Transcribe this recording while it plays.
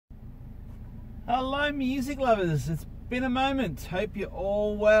Hello music lovers, it's been a moment, hope you're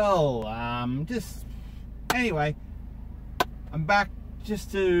all well. Anyway, I'm back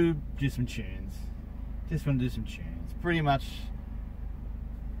just to do some tunes. Just want to do some tunes, pretty much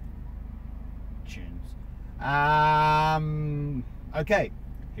tunes. Okay,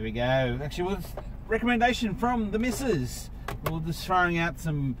 here we go. Actually, with recommendation from the missus, we're just throwing out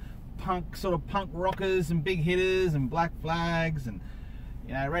some sort of punk rockers and big hitters and Black Flags and,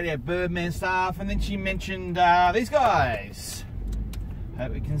 you know, Radio Birdman stuff, and then she mentioned these guys.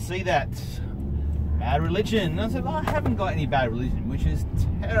 Hope we can see that. Bad Religion. And I said, well, I haven't got any Bad Religion, which is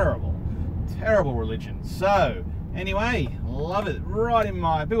terrible. Terrible religion. So, anyway, love it. Right in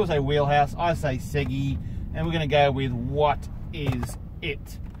my, people say wheelhouse, I say Seggy, and we're going to go with What Is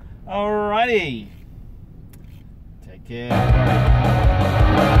It? Alrighty. Take care.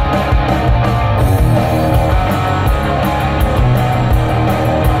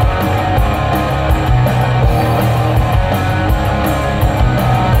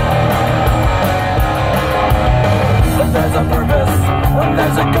 There's a purpose,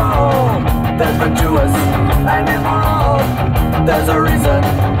 there's a goal, there's virtuous and immoral. There's a reason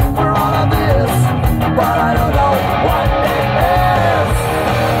for all of this, but I don't know what it is.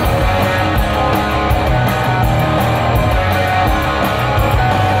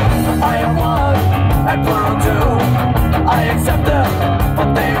 I am one and plural too. I accept them,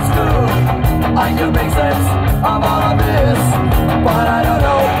 but they exclude. I can make sense of all